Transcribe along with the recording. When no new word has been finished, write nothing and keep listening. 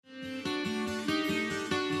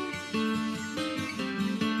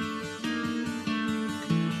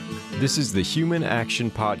This is the Human Action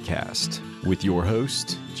Podcast with your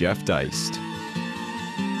host, Jeff Deist.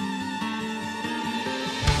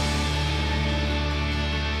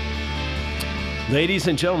 Ladies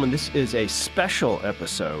and gentlemen, this is a special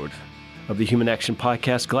episode of the Human Action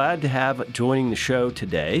Podcast. Glad to have joining the show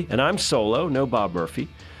today, and I'm solo, no Bob Murphy,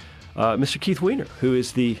 Mr. Keith Weiner, who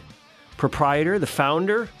is the proprietor, the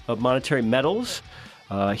founder of Monetary Metals.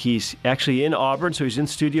 He's actually in Auburn, so he's in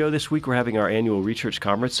studio this week. We're having our annual research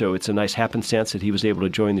conference, so it's a nice happenstance that he was able to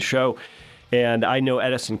join the show. And I know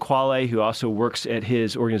Edison Quale, who also works at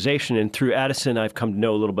his organization, and through Edison, I've come to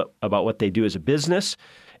know a little bit about what they do as a business.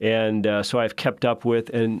 And so I've kept up with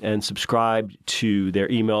and subscribed to their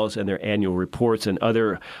emails and their annual reports and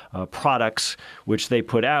other products which they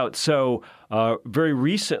put out. So very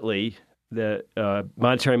recently, the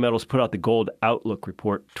Monetary Metals put out the Gold Outlook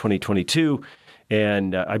Report 2022.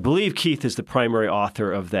 And I believe Keith is the primary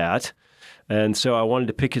author of that. And so I wanted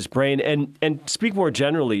to pick his brain and speak more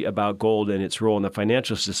generally about gold and its role in the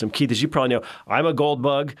financial system. Keith, as you probably know, I'm a gold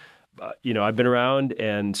bug. I've been around,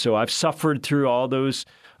 and so I've suffered through all those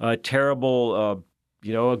terrible,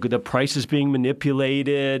 the prices being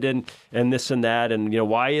manipulated and this and that. And,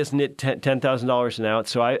 why isn't it $10,000 an ounce?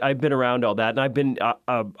 So I've been around all that. And I've been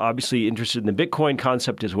obviously interested in the Bitcoin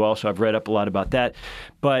concept as well. So I've read up a lot about that.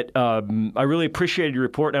 But I really appreciated your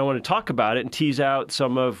report, and I want to talk about it and tease out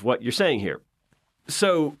some of what you're saying here.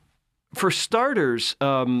 So for starters,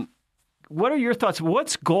 what are your thoughts?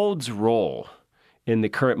 What's gold's role in the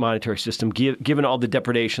current monetary system, given all the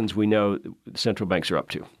depredations we know central banks are up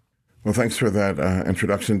to? Well, thanks for that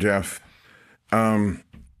introduction, Jeff.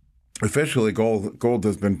 Officially, gold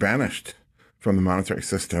has been banished from the monetary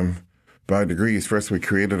system by degrees. First, we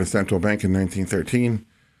created a central bank in 1913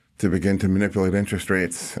 to begin to manipulate interest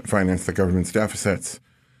rates, finance the government's deficits.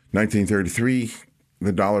 1933,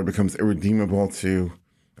 the dollar becomes irredeemable to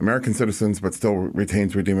American citizens, but still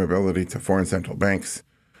retains redeemability to foreign central banks.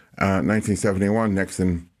 1971,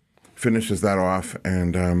 Nixon finishes that off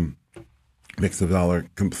and makes the dollar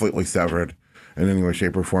completely severed in any way,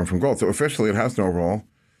 shape, or form from gold. So officially, it has no role.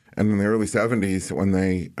 And in the early 70s, when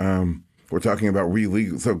they were talking about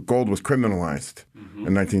so gold was criminalized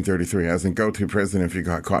in 1933, as in go to prison if you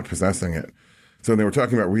got caught possessing it. So they were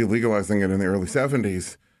talking about re-legalizing it in the early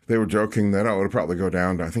 70s. They were joking that, it would probably go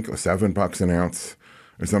down to, I think it was $7 an ounce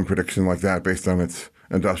or some prediction like that based on its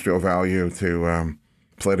industrial value to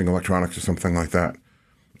plating electronics or something like that.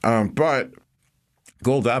 But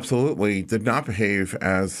gold absolutely did not behave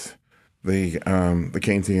as the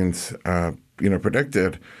Keynesians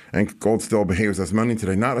predicted, and gold still behaves as money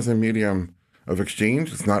today, not as a medium of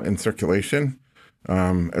exchange. It's not in circulation.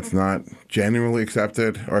 It's not generally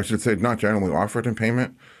accepted, or I should say not generally offered in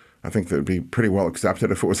payment. I think that would be pretty well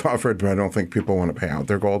accepted if it was offered, but I don't think people want to pay out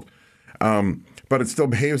their gold. But it still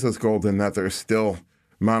behaves as gold in that there's still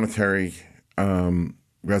monetary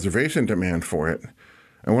reservation demand for it.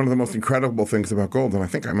 And one of the most incredible things about gold, and I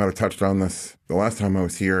think I might have touched on this the last time I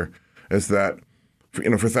was here, is that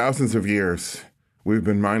for thousands of years we've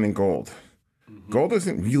been mining gold. Mm-hmm. Gold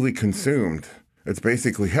isn't really consumed; it's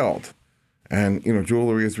basically held. And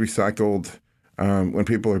jewelry is recycled. When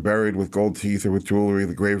people are buried with gold teeth or with jewelry,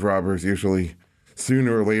 the grave robbers usually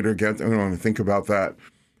sooner or later get. To think about that.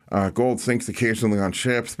 Gold sinks occasionally on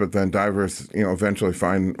ships, but then divers, eventually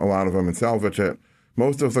find a lot of them and salvage it.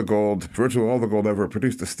 Most of the gold, virtually all the gold ever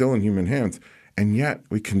produced, is still in human hands, and yet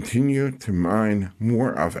we continue to mine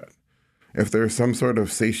more of it. If there's some sort of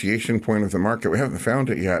satiation point of the market, we haven't found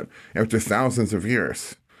it yet after thousands of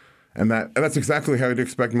years. And that's exactly how you'd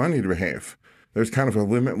expect money to behave. There's kind of a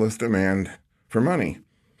limitless demand for money.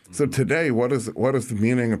 So today, what is the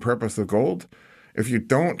meaning and purpose of gold? If you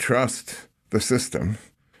don't trust the system,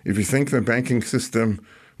 if you think the banking system,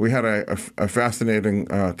 we had a fascinating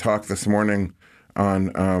talk this morning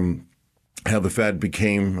on how the Fed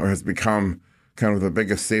has become kind of the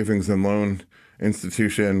biggest savings and loan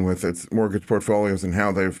institution with its mortgage portfolios and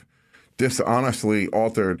how they've dishonestly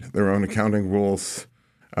altered their own accounting rules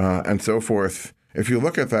and so forth. If you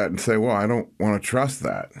look at that and say, well, I don't want to trust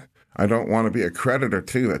that. I don't want to be a creditor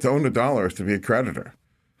to that. To own a dollar is to be a creditor,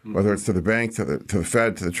 whether it's to the bank, to the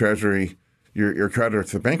Fed, to the Treasury, you're a creditor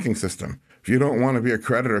to the banking system. If you don't want to be a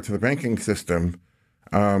creditor to the banking system,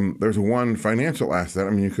 there's one financial asset. I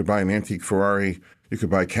mean, you could buy an antique Ferrari, you could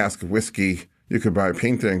buy a cask of whiskey, you could buy a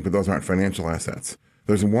painting, but those aren't financial assets.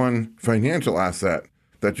 There's one financial asset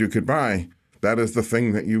that you could buy. That is the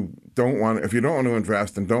thing that you don't want. If you don't want to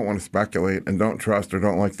invest and don't want to speculate and don't trust or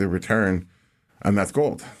don't like the return, and that's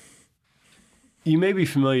gold. You may be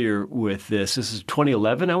familiar with this. This is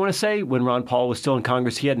 2011, I want to say, when Ron Paul was still in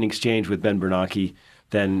Congress. He had an exchange with Ben Bernanke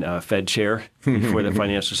then Fed chair for the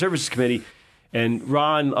Financial Services Committee. And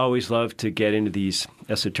Ron always loved to get into these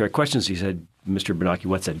esoteric questions. He said, Mr. Bernanke,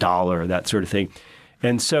 what's a dollar? That sort of thing.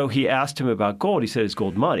 And so he asked him about gold. He said, is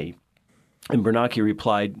gold money? And Bernanke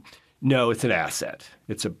replied, no, it's an asset.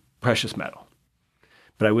 It's a precious metal.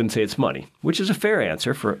 But I wouldn't say it's money, which is a fair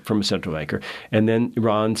answer from a central banker. And then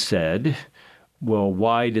Ron said, well,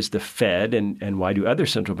 why does the Fed and why do other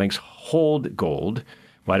central banks hold gold?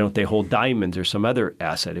 Why don't they hold diamonds or some other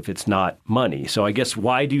asset if it's not money? So I guess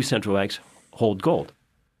why do central banks hold gold?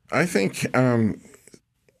 I think, so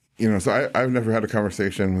I've never had a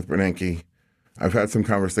conversation with Bernanke. I've had some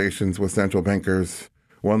conversations with central bankers,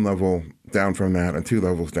 one level down from that and two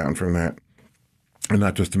levels down from that. And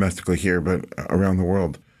not just domestically here, but around the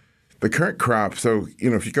world. The current crop, so,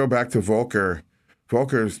 if you go back to Volcker's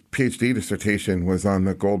PhD dissertation was on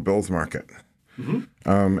the gold bills market. Mm-hmm.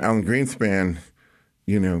 Alan Greenspan,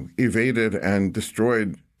 evaded and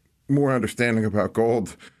destroyed more understanding about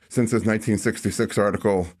gold since his 1966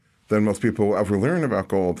 article than most people will ever learn about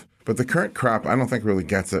gold. But the current crop, I don't think really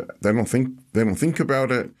gets it. They don't think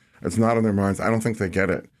about it. It's not on their minds. I don't think they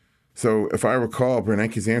get it. So if I recall,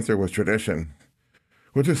 Bernanke's answer was tradition,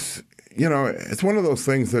 which is, it's one of those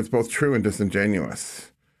things that's both true and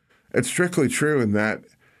disingenuous. It's strictly true in that,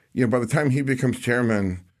 by the time he becomes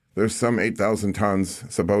chairman, there's some 8,000 tons,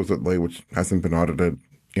 supposedly, which hasn't been audited,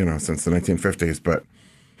 since the 1950s, but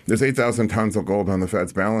there's 8,000 tons of gold on the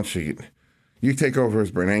Fed's balance sheet. You take over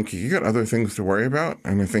as Bernanke, you got other things to worry about,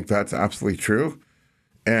 and I think that's absolutely true.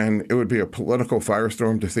 And it would be a political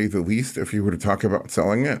firestorm, to say the least, if you were to talk about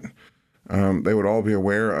selling it. They would all be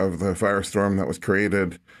aware of the firestorm that was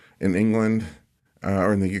created in England,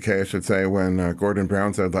 or in the UK, I should say, when Gordon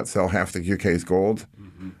Brown said, let's sell half the UK's gold.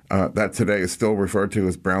 Mm-hmm. That today is still referred to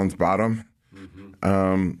as Brown's bottom.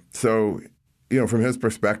 Mm-hmm. So, from his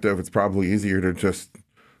perspective, it's probably easier to just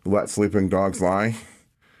let sleeping dogs lie.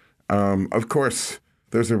 Of course,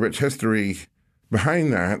 there's a rich history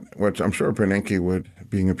behind that, which I'm sure Bernanke would,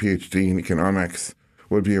 being a PhD in economics,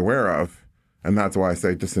 would be aware of. And that's why I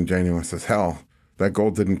say disingenuous as hell. That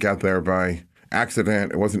gold didn't get there by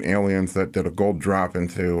accident. It wasn't aliens that did a gold drop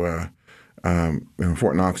into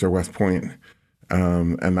Fort Knox or West Point.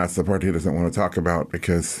 And that's the part he doesn't want to talk about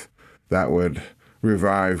because that would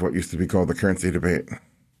revive what used to be called the currency debate.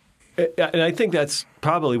 And I think that's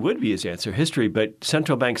probably would be his answer, history, but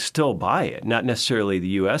central banks still buy it, not necessarily the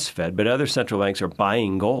U.S. Fed, but other central banks are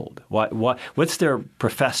buying gold. What's their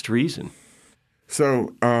professed reason?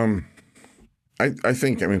 So I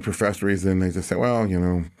think, professed reason, they just say, well,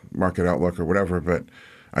 market outlook or whatever. But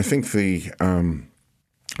I think the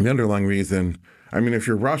underlying reason, if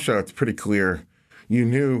you're Russia, it's pretty clear.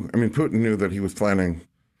 Putin knew that he was planning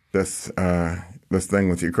this thing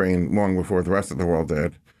with Ukraine long before the rest of the world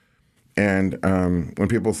did. And when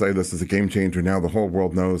people say this is a game changer, now the whole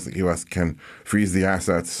world knows that U.S. can freeze the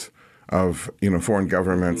assets of foreign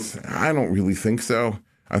governments. I don't really think so.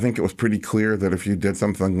 I think it was pretty clear that if you did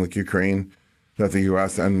something like Ukraine, that the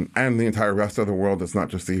U.S. and the entire rest of the world, it's not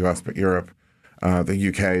just the U.S. but Europe, the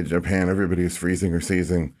U.K., Japan, everybody is freezing or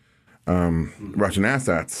seizing Russian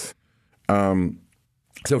assets. So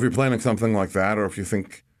if you're planning something like that, or if you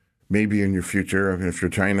think maybe in your future, if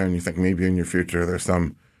you're China and you think maybe in your future there's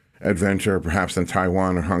some adventure, perhaps in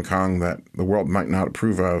Taiwan or Hong Kong, that the world might not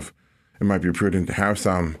approve of, it might be prudent to have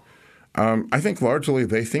some. I think largely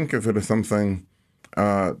they think of it as something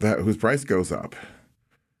whose price goes up.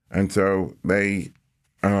 And so they,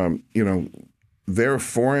 their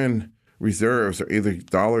foreign reserves are either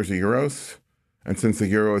dollars or euros. And since the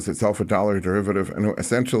euro is itself a dollar derivative, and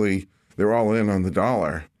essentially they're all in on the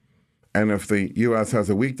dollar. And if the U.S. has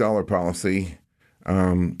a weak dollar policy,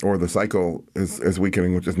 or the cycle is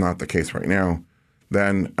weakening, which is not the case right now,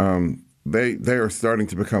 then they are starting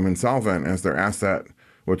to become insolvent as their asset,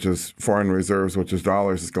 which is foreign reserves, which is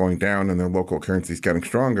dollars, is going down, and their local currency is getting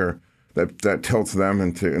stronger. That tilts them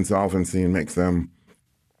into insolvency and makes them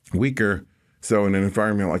weaker. So in an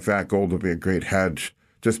environment like that, gold would be a great hedge,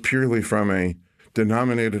 just purely from a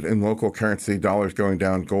denominated in local currency, dollars going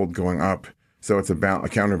down, gold going up. So it's a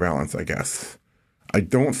counterbalance, I guess. I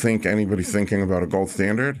don't think anybody's thinking about a gold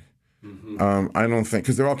standard. Mm-hmm. I don't think,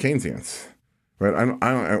 because they're all Keynesians, right?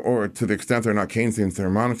 Or to the extent they're not Keynesians, they're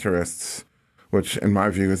monetarists, which in my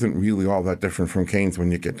view isn't really all that different from Keynes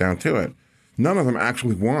when you get down to it. None of them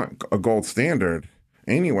actually want a gold standard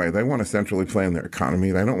anyway. They want to centrally plan their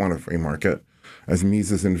economy. They don't want a free market, as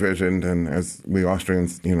Mises envisioned and as we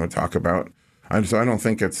Austrians, talk about. So I don't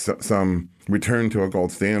think it's some return to a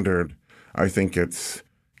gold standard. I think it's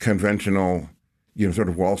conventional, sort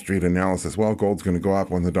of Wall Street analysis. Well, gold's going to go up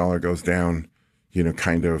when the dollar goes down,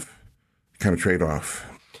 kind of kind of trade-off.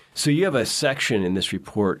 So you have a section in this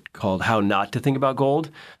report called How Not to Think About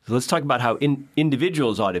Gold. So let's talk about how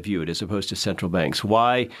individuals ought to view it as opposed to central banks.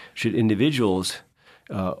 Why should individuals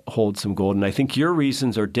hold some gold? And I think your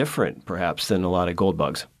reasons are different, perhaps, than a lot of gold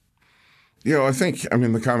bugs.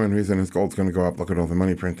 The common reason is gold's going to go up. Look at all the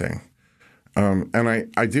money printing.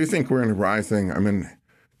 And I do think we're in a rising,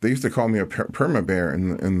 they used to call me a perma bear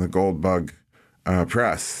in the gold bug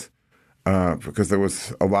press. Because there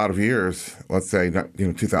was a lot of years, let's say,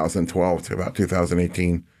 2012 to about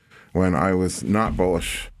 2018, when I was not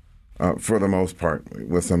bullish for the most part,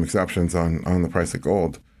 with some exceptions on the price of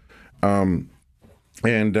gold. And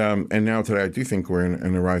now today, I do think we're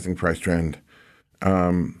in a rising price trend.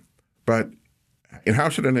 But how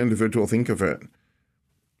should an individual think of it?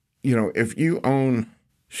 If you own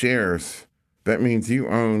shares, that means you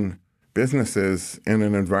own businesses in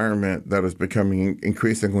an environment that is becoming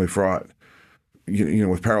increasingly fraught,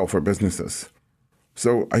 with peril for businesses.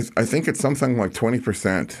 So I think it's something like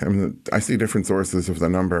 20%. I see different sources of the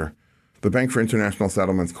number. The Bank for International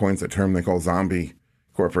Settlements coins a term they call zombie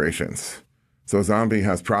corporations. So a zombie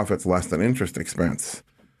has profits less than interest expense.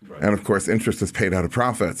 Right. And of course, interest is paid out of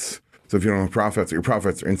profits. So if you don't have profits, or your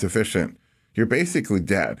profits are insufficient, you're basically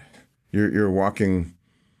dead. You're walking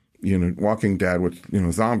dead, which,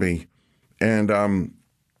 zombie. And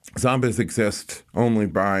zombies exist only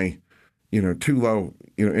by, too low,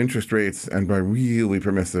 interest rates and by really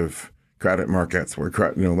permissive credit markets where,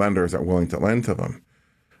 lenders are willing to lend to them.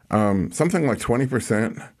 Something like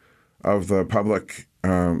 20% of the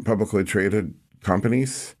publicly traded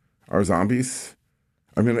companies are zombies.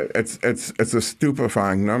 It's a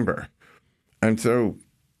stupefying number. And so,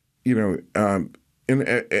 and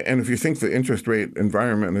if you think the interest rate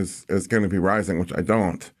environment is going to be rising, which I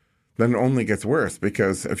don't, then it only gets worse,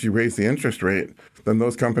 because if you raise the interest rate, then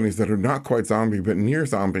those companies that are not quite zombie but near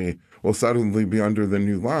zombie will suddenly be under the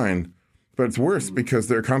new line. But it's worse because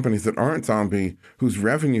there are companies that aren't zombie whose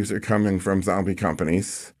revenues are coming from zombie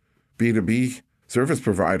companies, B2B service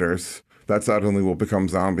providers, that suddenly will become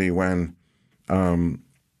zombie when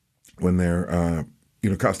their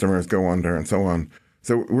customers go under and so on.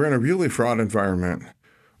 So we're in a really fraught environment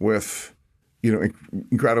with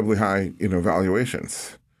incredibly high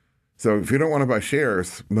valuations. So if you don't want to buy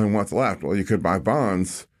shares, then what's left? Well, you could buy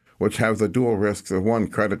bonds, which have the dual risks of, one,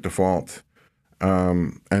 credit default,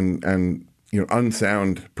 and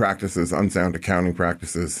unsound practices, unsound accounting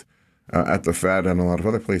practices at the Fed and a lot of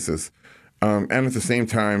other places, and at the same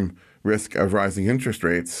time, risk of rising interest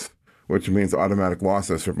rates, which means automatic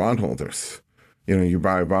losses for bondholders. You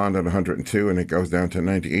buy a bond at 102 and it goes down to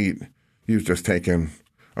 98. You've just taken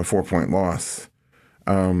a 4-point loss.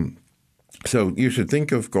 So you should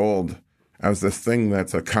think of gold as this thing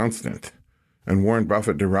that's a constant. And Warren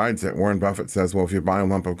Buffett derides it. Warren Buffett says, well, if you buy a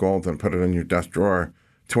lump of gold and put it in your desk drawer,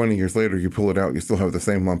 20 years later you pull it out, you still have the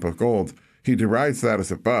same lump of gold. He derides that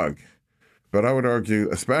as a bug. But I would argue,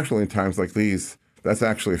 especially in times like these, that's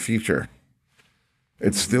actually a feature.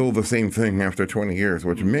 It's still the same thing after 20 years,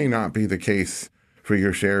 which may not be the case for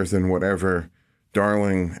your shares in whatever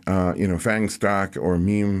darling, FANG stock or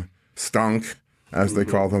meme stunk, as they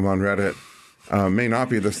call them on Reddit, may not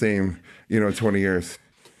be the same, 20 years.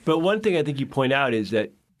 But one thing I think you point out is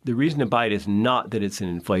that the reason to buy it is not that it's an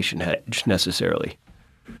inflation hedge necessarily.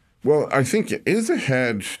 Well, I think it is a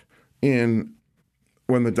hedge in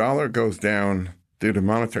when the dollar goes down due to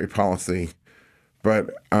monetary policy.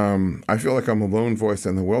 But I feel like I'm a lone voice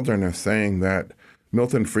in the wilderness saying that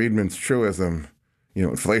Milton Friedman's truism,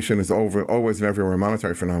 inflation is always and everywhere a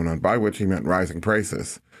monetary phenomenon, by which he meant rising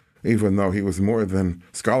prices, even though he was more than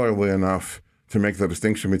scholarly enough to make the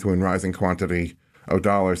distinction between rising quantity of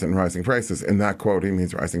dollars and rising prices. In that quote, he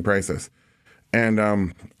means rising prices. And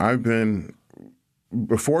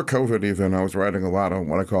before COVID even, I was writing a lot on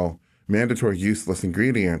what I call mandatory useless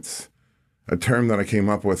ingredients, a term that I came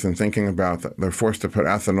up with in thinking about that they're forced to put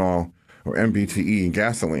ethanol or MBTE in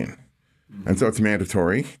gasoline. Mm-hmm. And so it's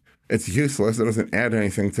mandatory. It's useless. It doesn't add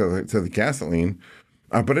anything to the gasoline,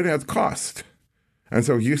 but it adds cost. And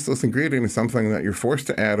so useless ingredient is something that you're forced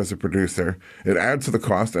to add as a producer. It adds to the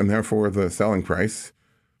cost and therefore the selling price.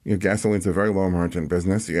 Gasoline's a very low margin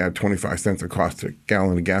business. You add 25 cents of cost to a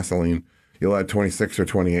gallon of gasoline, you'll add 26 or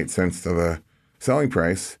 28 cents to the selling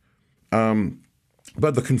price.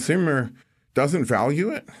 But the consumer doesn't value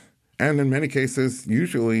it. And in many cases,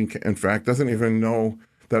 usually, in fact, doesn't even know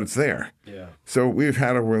that it's there. Yeah. So we've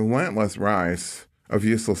had a relentless rise of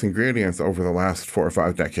useless ingredients over the last 4 or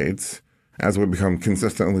 5 decades as we become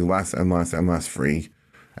consistently less and less and less free.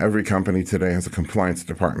 Every company today has a compliance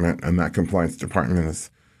department, and that compliance department is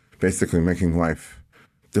basically making life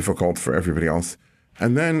difficult for everybody else.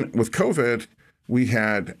 And then with COVID, we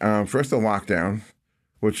had first a lockdown,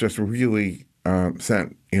 which just really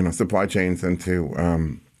sent supply chains into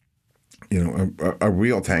a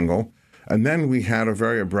real tangle. And then we had a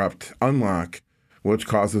very abrupt unlock, which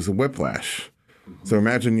causes a whiplash. So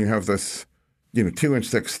imagine you have this 2-inch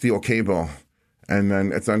thick steel cable, and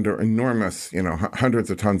then it's under enormous hundreds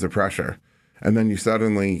of tons of pressure, and then you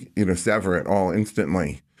suddenly sever it all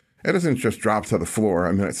instantly. It doesn't just drop to the floor.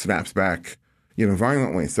 I mean, it snaps back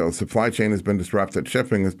violently. So supply chain has been disrupted,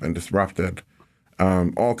 shipping has been disrupted,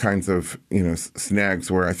 all kinds of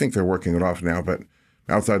snags where I think they're working it off now, but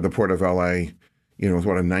outside the port of LA, it was a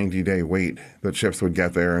 90-day wait that ships would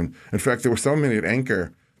get there. And in fact, there were so many at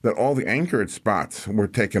anchor that all the anchored spots were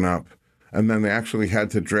taken up, and then they actually had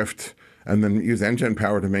to drift and then use engine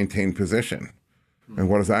power to maintain position. And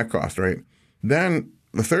what does that cost, right? Then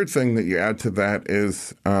the third thing that you add to that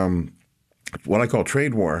is what I call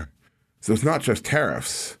trade war. So it's not just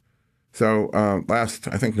tariffs. So last,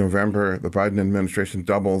 I think, November, the Biden administration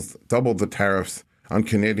doubled the tariffs on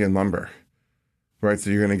Canadian lumber, right?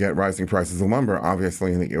 So you're going to get rising prices of lumber,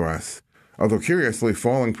 obviously, in the U.S. Although, curiously,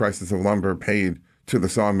 falling prices of lumber paid to the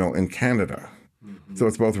sawmill in Canada. Mm-hmm. So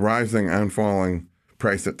it's both rising and falling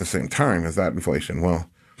price at the same time as that inflation. Well,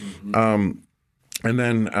 and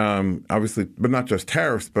then obviously, but not just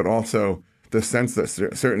tariffs, but also the sense that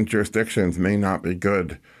certain jurisdictions may not be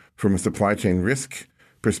good from a supply chain risk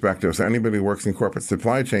perspective. So anybody who works in corporate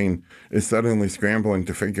supply chain is suddenly scrambling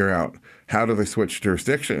to figure out how do they switch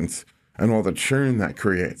jurisdictions and all the churn that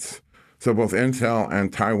creates. So both Intel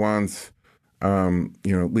and Taiwan's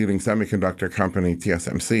leading semiconductor company,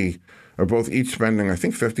 TSMC, are both each spending, I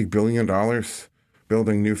think, $50 billion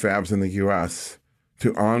building new fabs in the U.S.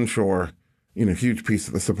 to onshore, huge piece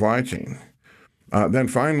of the supply chain. Then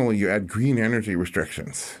finally, you add green energy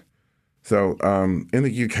restrictions. So in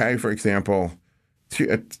the UK, for example,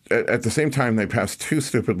 at the same time, they passed two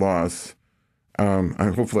stupid laws.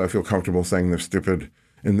 Hopefully I feel comfortable saying they're stupid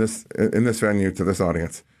in this venue to this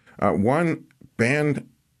audience. One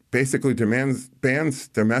basically bans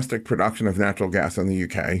domestic production of natural gas in the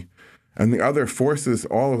UK, and the other forces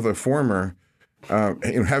all of the former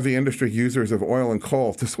heavy industry users of oil and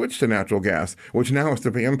coal to switch to natural gas, which now has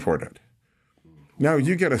to be imported. Now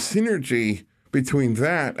you get a synergy between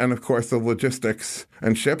that and, of course, the logistics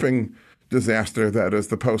and shipping disaster that is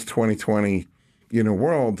the post-2020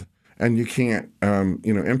 world, and you can't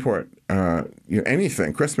import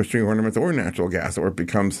anything, Christmas tree ornaments or natural gas, or it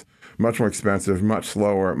becomes much more expensive, much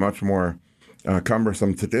slower, much more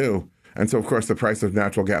cumbersome to do. And so, of course, the price of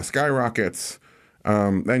natural gas skyrockets.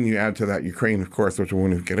 Then you add to that Ukraine, of course, which we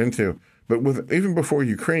won't even get into. But even before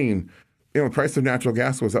Ukraine, the price of natural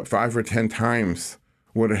gas was up 5 or 10 times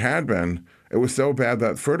what it had been. It was so bad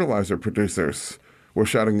that fertilizer producers were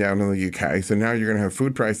shutting down in the UK. So now you're going to have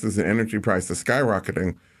food prices and energy prices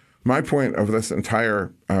skyrocketing. My point of this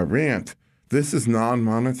entire rant, this is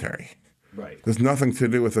non-monetary. Right. There's nothing to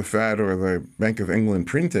do with the Fed or the Bank of England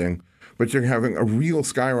printing, but you're having a real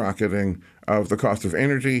skyrocketing of the cost of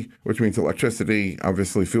energy, which means electricity,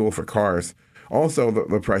 obviously fuel for cars, also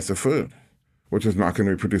the price of food, which is not going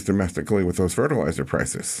to be produced domestically with those fertilizer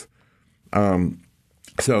prices.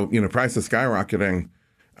 So prices skyrocketing.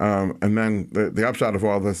 And then the upshot of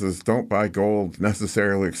all this is don't buy gold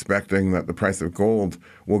necessarily expecting that the price of gold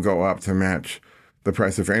will go up to match the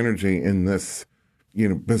price of energy in this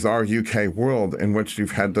bizarre UK world in which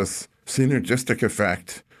you've had this synergistic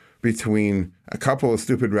effect between a couple of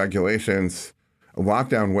stupid regulations, a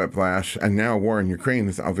lockdown whiplash, and now war in Ukraine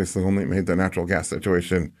has obviously only made the natural gas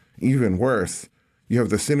situation even worse. You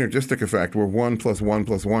have the synergistic effect where 1 + 1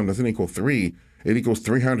 + 1 doesn't equal 3, it equals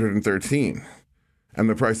 313. And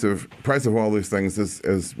the price of all these things is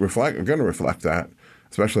going to reflect that,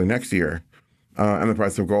 especially next year. And the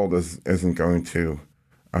price of gold isn't going to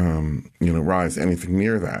rise anything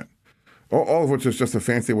near that. All of which is just a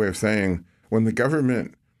fancy way of saying when the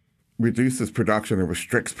government reduces production or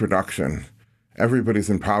restricts production, everybody's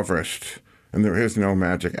impoverished, and there is no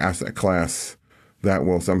magic asset class that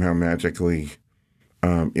will somehow magically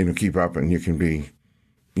keep up, and you can be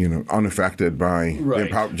unaffected by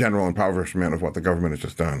the general impoverishment of what the government has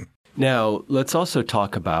just done. Now, let's also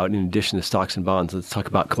talk about, in addition to stocks and bonds, let's talk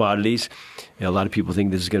about commodities. A lot of people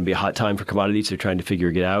think this is going to be a hot time for commodities. They're trying to figure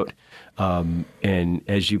it out. And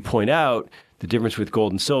as you point out, the difference with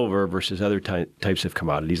gold and silver versus other types of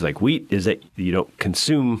commodities like wheat is that you don't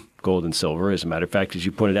consume gold and silver. As a matter of fact, as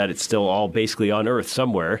you pointed out, it's still all basically on Earth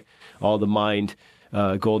somewhere, all the mined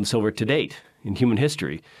gold and silver to date in human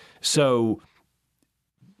history. So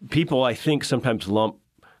people, I think, sometimes lump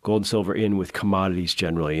gold and silver in with commodities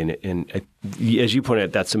generally. And as you pointed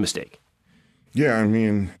out, that's a mistake. Yeah, I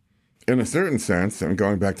mean, in a certain sense, and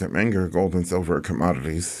going back to Menger, gold and silver are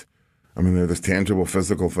commodities. I mean, they're this tangible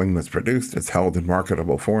physical thing that's produced. It's held in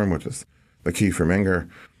marketable form, which is the key for Menger.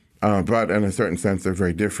 But in a certain sense, they're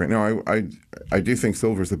very different. Now, I do think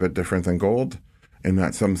silver is a bit different than gold in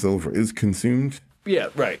that some silver is consumed. Yeah,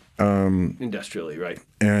 right. Industrially, right.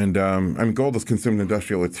 And I mean, gold is consumed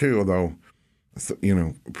industrially too, although,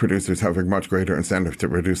 producers have a much greater incentive to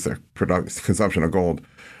reduce their consumption of gold.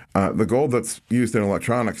 The gold that's used in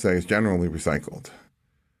electronics, say, is generally recycled.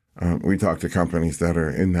 We talk to companies that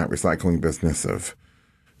are in that recycling business of,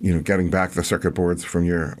 getting back the circuit boards from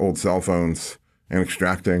your old cell phones and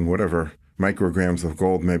extracting whatever micrograms of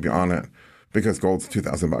gold may be on it, because gold's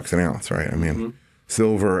 $2,000 an ounce, right? I mean,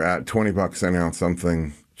 silver at $20 an ounce,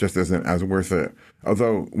 something just isn't as worth it.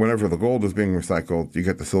 Although whenever the gold is being recycled, you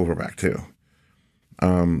get the silver back too.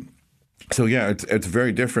 So yeah, it's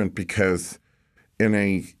very different because in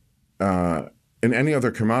any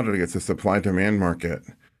other commodity, it's a supply-demand market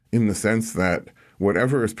in the sense that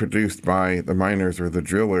whatever is produced by the miners or the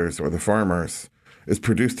drillers or the farmers is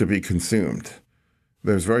produced to be consumed.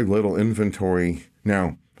 There's very little inventory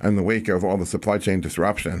now in the wake of all the supply chain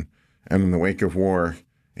disruption and in the wake of war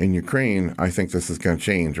in Ukraine. I think this is going to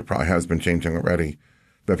change, or probably has been changing already,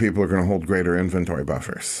 that people are going to hold greater inventory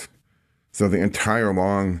buffers. So the entire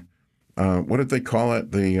what did they call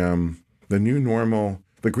it? The new normal,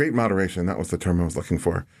 the Great Moderation, that was the term I was looking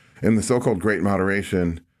for. In the so-called Great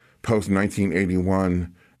Moderation,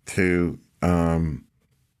 post-1981 to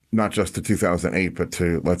not just to 2008, but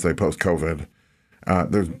to, let's say, post-COVID,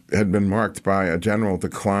 there had been marked by a general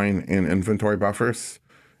decline in inventory buffers,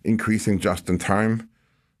 increasing just in time.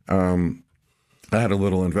 I had a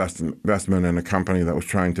little investment in a company that was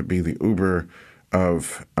trying to be the Uber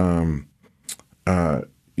of,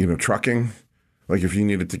 trucking. Like if you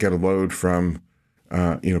needed to get a load from,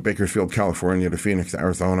 Bakersfield, California to Phoenix,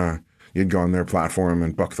 Arizona, you'd go on their platform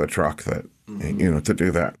and book the truck that, to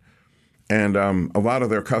do that. And a lot of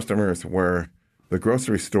their customers were the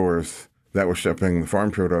grocery stores that were shipping the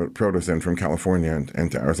farm produce in from California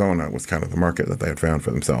and to Arizona. Was kind of the market that they had found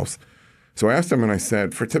for themselves. So I asked them and I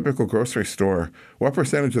said, for a typical grocery store, what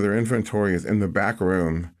percentage of their inventory is in the back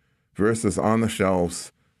room versus on the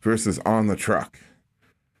shelves versus on the truck?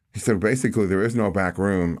 He said, basically, there is no back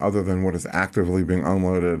room other than what is actively being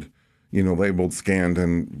unloaded, labeled, scanned,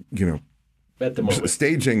 and, at the moment,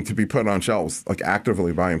 staging to be put on shelves, like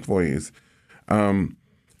actively by employees. And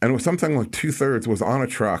it was something like 2/3 was on a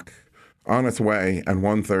truck on its way, and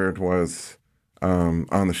 1/3 was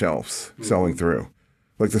on the shelves selling through.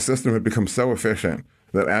 Like the system had become so efficient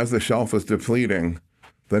that as the shelf is depleting,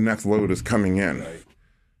 the next load is coming in.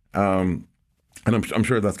 Right. And I'm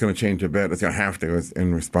sure that's going to change a bit. It's going to have to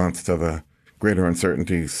in response to the greater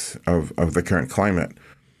uncertainties of the current climate.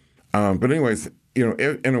 But anyways,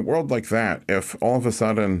 in a world like that, if all of a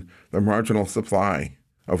sudden the marginal supply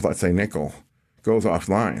of, let's say, nickel goes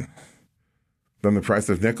offline, then the price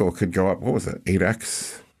of nickel could go up,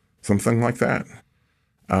 8x? Something like that.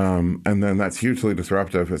 And then that's hugely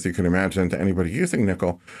disruptive, as you can imagine, to anybody using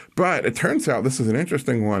nickel. But it turns out, this is an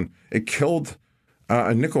interesting one, it killed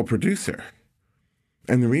a nickel producer.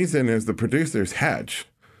 And the reason is the producers hedge.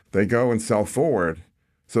 They go and sell forward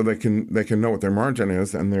so they can know what their margin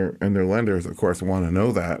is, and their lenders, of course, want to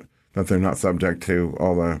know that they're not subject to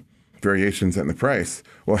all the variations in the price.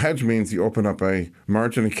 Well, hedge means you open up a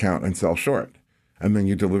margin account and sell short, and then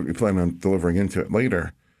you plan on delivering into it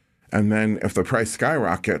later. And then if the price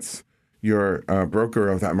skyrockets, your broker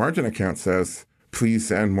of that margin account says, please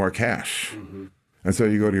send more cash. Mm-hmm. And so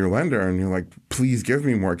you go to your lender and you're like, please give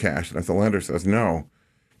me more cash. And if the lender says no,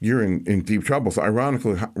 you're in deep trouble. So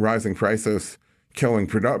ironically, rising prices killing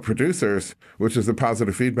producers, which is a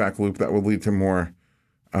positive feedback loop that will lead to more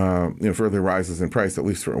further rises in price, at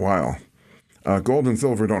least for a while. Gold and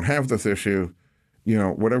silver don't have this issue.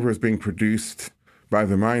 Whatever is being produced by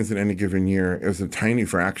the mines in any given year is a tiny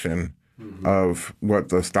fraction of what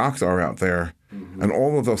the stocks are out there. Mm-hmm. And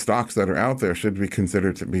all of those stocks that are out there should be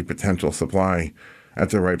considered to be potential supply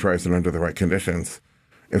at the right price and under the right conditions.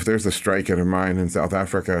 If there's a strike at a mine in South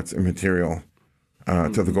Africa, it's immaterial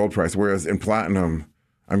to the gold price. Whereas in platinum,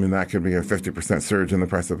 I mean, that could be a 50% surge in the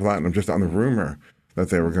price of platinum just on the rumor that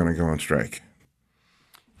they were going to go on strike.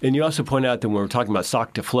 And you also point out that when we're talking about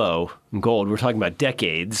stock to flow in gold, we're talking about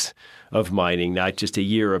decades of mining, not just a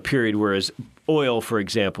year or a period, whereas oil, for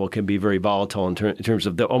example, can be very volatile in terms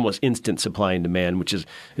of the almost instant supply and demand, which is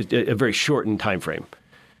a very shortened time frame.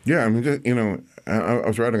 Yeah, I mean, I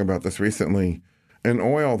was writing about this recently. In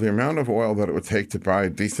oil, the amount of oil that it would take to buy a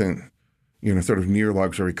decent, sort of near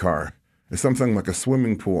luxury car is something like a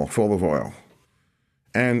swimming pool full of oil.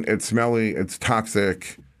 and it's smelly, it's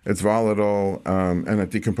toxic, it's volatile, and it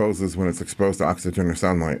decomposes when it's exposed to oxygen or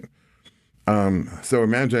sunlight. So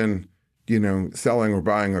imagine, selling or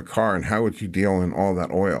buying a car, and how would you deal in all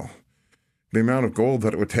that oil? The amount of gold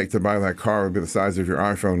that it would take to buy that car would be the size of your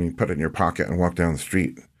iPhone, and you put it in your pocket and walk down the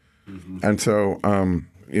street. Mm-hmm. And so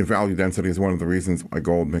value density is one of the reasons why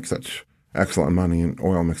gold makes such excellent money and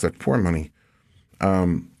oil makes such poor money.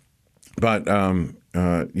 But to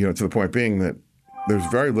the point being that there's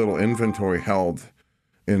very little inventory held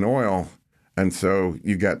in oil, and so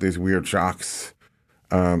you get these weird shocks.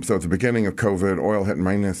 So at the beginning of COVID, oil hit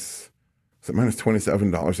minus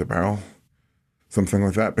 $27 a barrel, something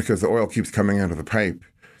like that, because the oil keeps coming out of the pipe.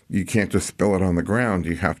 You can't just spill it on the ground.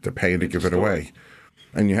 You have to pay to give it away.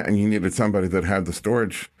 And you needed somebody that had the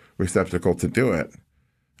storage receptacle to do it.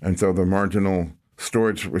 And so the marginal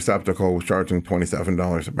storage receptacle was charging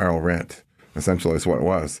 $27 a barrel rent, essentially is what it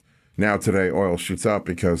was. Now today, oil shoots up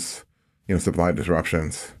because, supply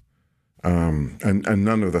disruptions. And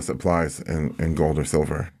none of this applies in gold or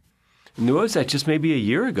silver. And was that just maybe a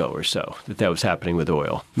year ago or so that was happening with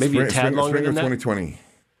oil? Maybe a tad longer than that? Spring of 2020.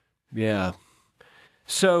 Yeah.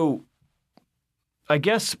 So I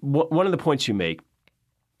guess one of the points you make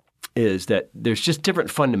is that there's just different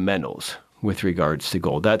fundamentals with regards to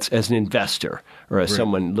gold. That's as an investor or as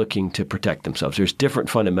someone looking to protect themselves. There's different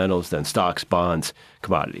fundamentals than stocks, bonds,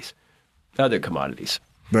 commodities, other commodities.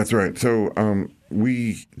 That's right. So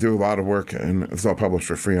we do a lot of work, and it's all published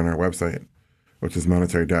for free on our website, which is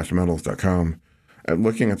monetary-metals.com, at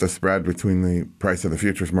looking at the spread between the price of the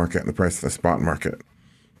futures market and the price of the spot market.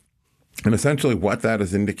 And essentially what that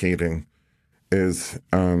is indicating is,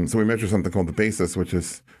 so we measure something called the basis, which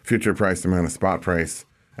is future price amount of spot price,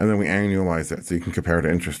 and then we annualize it so you can compare it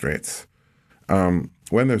to interest rates.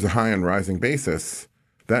 When there's a high and rising basis,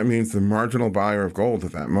 that means the marginal buyer of gold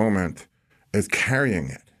at that moment is carrying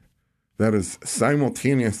it. That is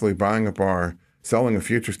simultaneously buying a bar, selling a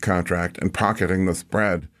futures contract, and pocketing the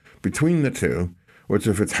spread between the two, which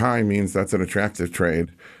if it's high means that's an attractive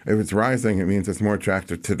trade. If it's rising, it means it's more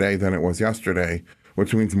attractive today than it was yesterday,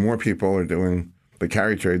 which means more people are doing the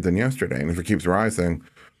carry trade than yesterday. And if it keeps rising,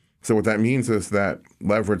 so what that means is that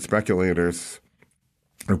leveraged speculators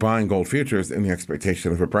are buying gold futures in the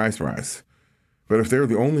expectation of a price rise. But if they're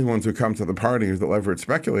the only ones who come to the party as the leveraged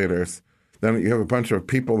speculators, then you have a bunch of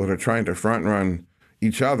people that are trying to front run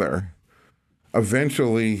each other.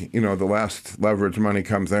 Eventually, the last leverage money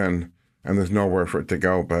comes in and there's nowhere for it to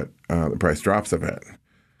go, but the price drops a bit.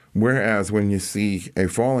 Whereas when you see a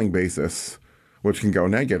falling basis, which can go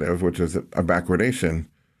negative, which is a backwardation,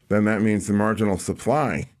 then that means the marginal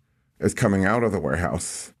supply is coming out of the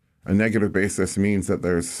warehouse. A negative basis means that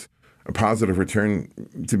there's a positive return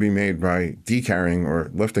to be made by decarrying or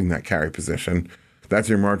lifting that carry position. That's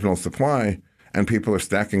your marginal supply, and people are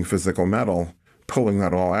stacking physical metal, pulling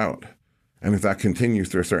that all out. And if that continues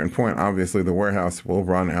to a certain point, obviously the warehouse will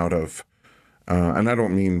run out of, and I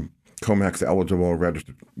don't mean COMEX eligible or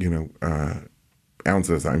registered,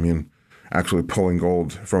 ounces. I mean actually pulling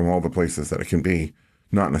gold from all the places that it can be,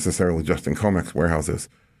 not necessarily just in COMEX warehouses.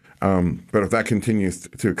 But if that continues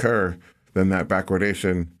to occur, then that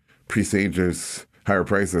backwardation presages higher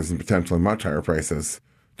prices and potentially much higher prices,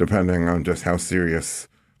 depending on just how serious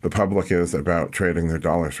the public is about trading their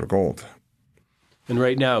dollars for gold. And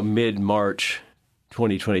right now, mid-March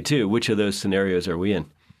 2022, which of those scenarios are we in?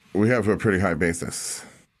 We have a pretty high basis.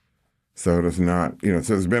 So it is not, so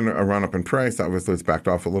there's been a run-up in price. Obviously, it's backed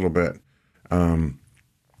off a little bit.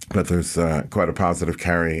 But there's quite a positive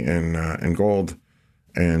carry in gold.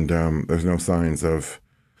 And there's no signs of,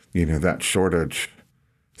 that shortage.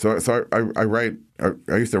 So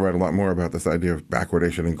I used to write a lot more about this idea of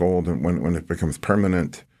backwardation in gold and when it becomes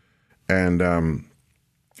permanent. And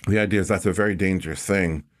the idea is that's a very dangerous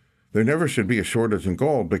thing. There never should be a shortage in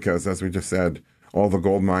gold because, as we just said, all the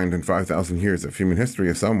gold mined in 5,000 years of human history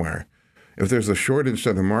is somewhere. If there's a shortage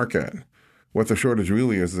to the market, what the shortage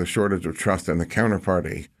really is a shortage of trust in the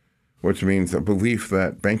counterparty, which means a belief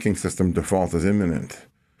that banking system default is imminent.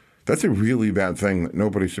 That's a really bad thing that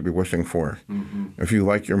nobody should be wishing for. Mm-hmm. If you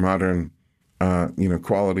like your modern,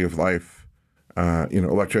 quality of life,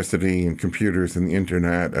 electricity and computers and the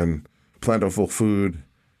internet and plentiful food,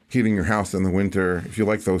 heating your house in the winter, if you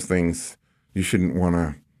like those things, you shouldn't want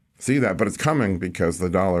to see that. But it's coming because the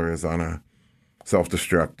dollar is on a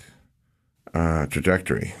self-destruct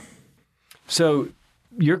trajectory. So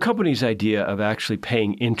your company's idea of actually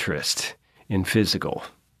paying interest in physical,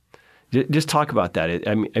 just talk about that.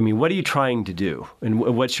 I mean, what are you trying to do, and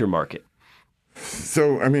what's your market?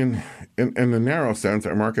 So, in the narrow sense,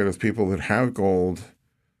 our market is people that have gold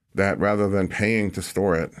that rather than paying to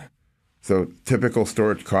store it, So typical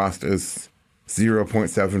storage cost is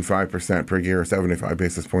 0.75% per year, 75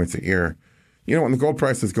 basis points a year. When the gold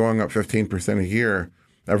price is going up 15% a year,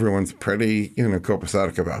 everyone's pretty,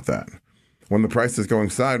 copacetic about that. When the price is going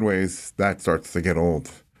sideways, that starts to get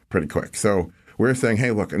old pretty quick. So we're saying,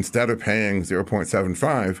 hey, look, instead of paying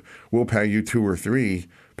 0.75, we'll pay you 2 or 3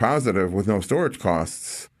 positive with no storage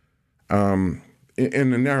costs. In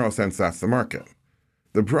a narrow sense, that's the market.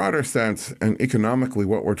 The broader sense, and economically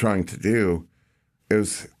what we're trying to do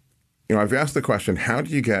is, I've asked the question, how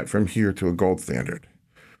do you get from here to a gold standard?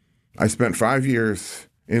 I spent 5 years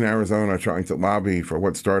in Arizona trying to lobby for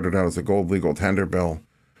what started out as a gold legal tender bill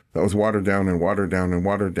that was watered down and watered down and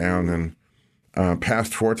watered down and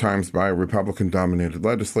passed 4 times by a Republican-dominated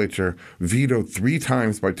legislature, vetoed 3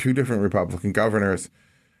 times by 2 different Republican governors.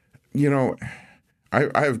 I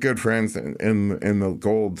have good friends in the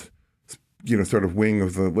gold, sort of wing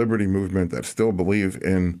of the liberty movement that still believe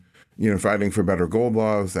in, fighting for better gold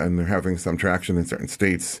laws, and they're having some traction in certain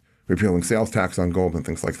states, repealing sales tax on gold and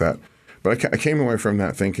things like that. But I came away from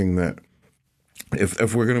that thinking that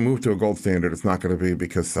if we're going to move to a gold standard, it's not going to be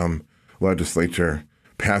because some legislature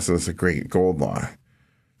passes a great gold law.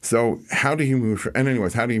 So how do you move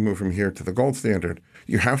from here to the gold standard?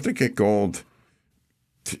 You have to get gold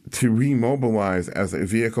to remobilize as a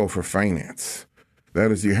vehicle for finance.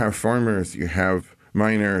 That is, you have farmers, you have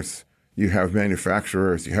miners, you have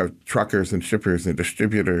manufacturers, you have truckers and shippers and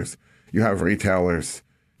distributors, you have retailers,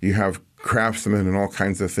 you have craftsmen and all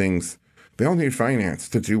kinds of things. They all need finance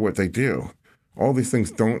to do what they do. All these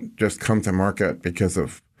things don't just come to market because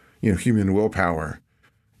of, human willpower.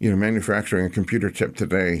 Manufacturing a computer chip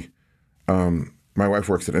today. My wife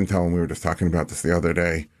works at Intel, and we were just talking about this the other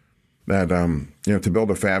day, that, to build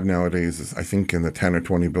a fab nowadays is, I think, in the $10 or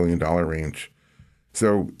 $20 billion range.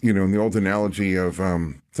 So, in the old analogy of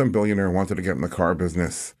some billionaire wanted to get in the car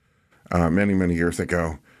business many, many years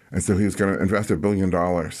ago. And so he was going to invest $1 billion.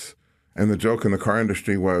 And the joke in the car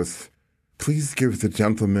industry was, please give the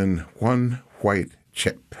gentleman one white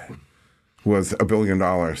chip. Was $1 billion,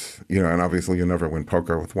 and obviously you never win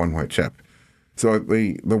poker with one white chip. So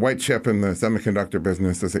the white chip in the semiconductor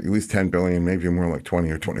business is at least 10 billion, maybe more like 20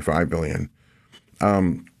 or 25 billion.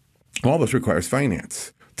 All this requires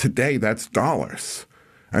finance. Today, that's dollars.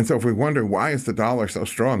 And so if we wonder, why is the dollar so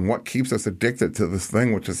strong? What keeps us addicted to this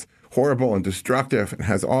thing, which is horrible and destructive and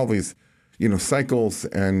has all these, cycles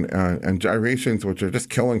and gyrations, which are just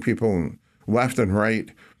killing people left and right.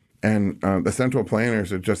 And the central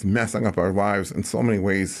planners are just messing up our lives in so many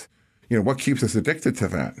ways. What keeps us addicted to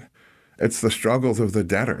that? It's the struggles of the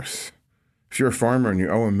debtors. If you're a farmer and you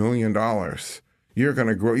owe $1 million, you're going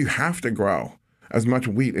to grow. You have to grow as much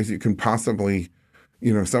wheat as you can possibly,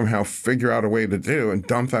 somehow figure out a way to do and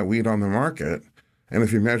dump that wheat on the market. And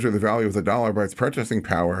if you measure the value of the dollar by its purchasing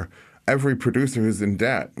power, every producer who's in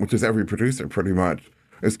debt, which is every producer pretty much,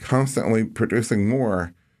 is constantly producing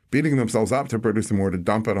more, beating themselves up to produce more to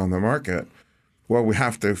dump it on the market. Well, we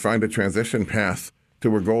have to find a transition path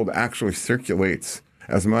to where gold actually circulates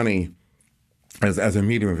as money, as a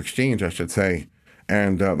medium of exchange, I should say.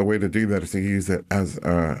 And the way to do that is to use it as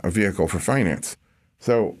a vehicle for finance.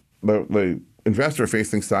 So the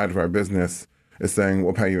investor-facing side of our business is saying,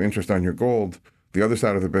 we'll pay you interest on your gold. The other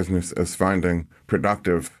side of the business is finding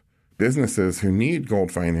productive businesses who need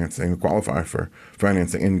gold financing, who qualify for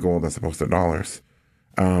financing in gold as opposed to dollars.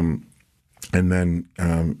 And then,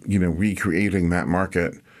 recreating that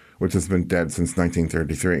market, which has been dead since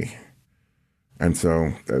 1933. And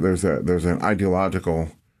so there's an ideological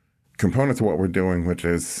component to what we're doing, which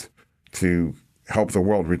is to help the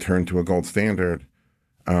world return to a gold standard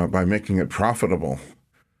by making it profitable.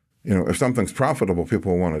 If something's profitable,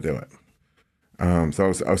 people will want to do it.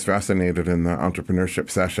 So I was fascinated in the entrepreneurship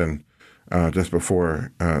session just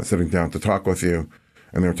before sitting down to talk with you.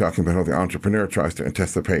 And they were talking about how the entrepreneur tries to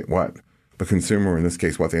anticipate what the consumer, in this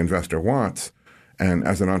case, what the investor wants. And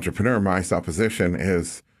as an entrepreneur, my supposition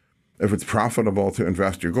is if it's profitable to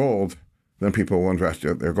invest your gold, then people will invest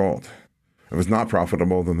their gold. If it's not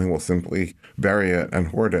profitable, then they will simply bury it and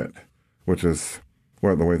hoard it, which is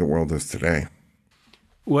the way the world is today.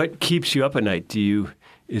 What keeps you up at night?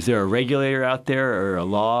 Is there a regulator out there or a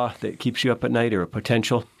law that keeps you up at night, or a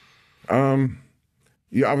potential?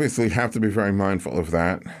 You obviously have to be very mindful of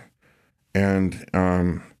that.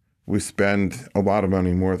 And we spend a lot of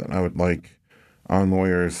money, more than I would like, on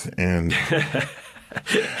lawyers. And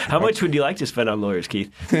how much would you like to spend on lawyers,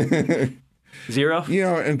 Keith? Zero?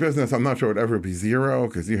 In business, I'm not sure it would ever be zero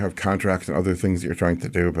because you have contracts and other things you're trying to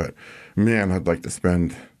do. But man, I'd like to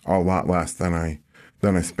spend a lot less than I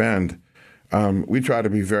spend. We try to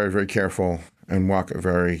be very, very careful and walk a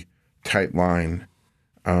very tight line.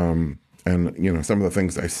 And, some of the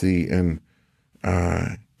things I see in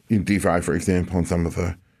DeFi, for example, and some of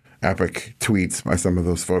the epic tweets by some of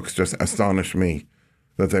those folks just astonish me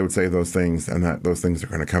that they would say those things and that those things are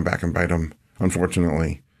going to come back and bite them.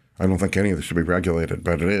 Unfortunately, I don't think any of this should be regulated,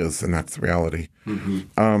 but it is, and that's the reality.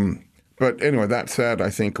 But anyway, that said,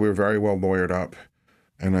 I think we're very well lawyered up,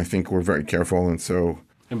 and I think we're very careful.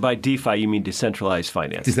 And by DeFi, you mean decentralized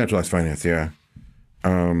finance? Decentralized finance, yeah.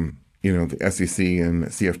 The SEC and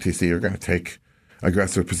CFTC are going to take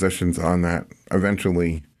aggressive positions on that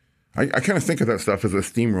eventually. I kind of think of that stuff as a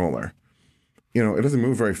steamroller. It doesn't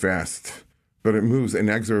move very fast, but it moves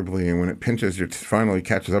inexorably. And when it finally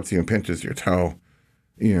catches up to you and pinches your toe,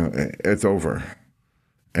 it's over.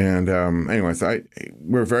 And anyways,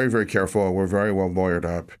 we're very, very careful. We're very well lawyered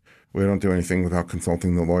up. We don't do anything without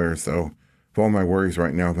consulting the lawyers. So of all my worries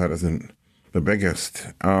right now, that isn't the biggest.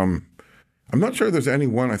 I'm not sure there's any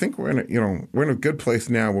one. I think we're in a good place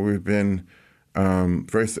now where we've been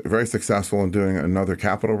very, very successful in doing another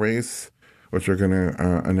capital raise, which we're going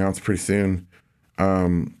to announce pretty soon.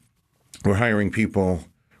 We're hiring people.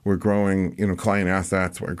 We're growing, client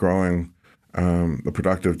assets. We're growing the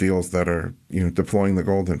productive deals that are, deploying the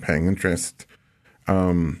gold and paying interest.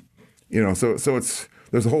 So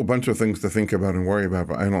there's a whole bunch of things to think about and worry about,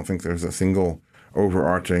 but I don't think there's a single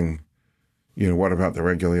overarching, what about the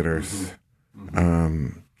regulators,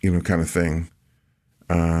 kind of thing.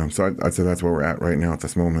 So I'd say that's where we're at right now at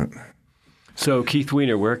this moment. So Keith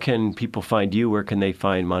Weiner, where can people find you? Where can they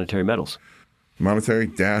find Monetary Metals?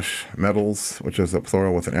 Monetary-metals, which is a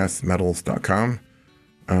plural with an S, metals.com.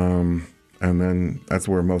 And then that's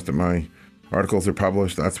where most of my articles are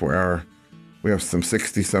published. That's where we have some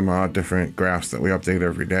 60 some odd different graphs that we update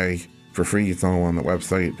every day for free. It's all on the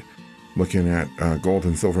website, looking at gold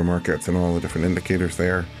and silver markets and all the different indicators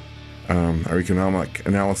there. Our economic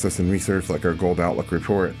analysis and research, like our Gold Outlook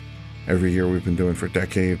report, every year we've been doing for a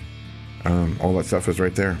decade. All that stuff is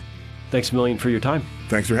right there. Thanks a million for your time.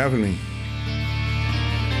 Thanks for having me.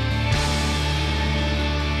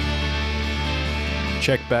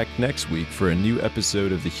 Check back next week for a new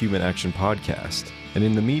episode of the Human Action Podcast. And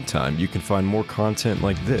in the meantime, you can find more content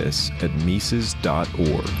like this at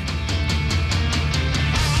Mises.org.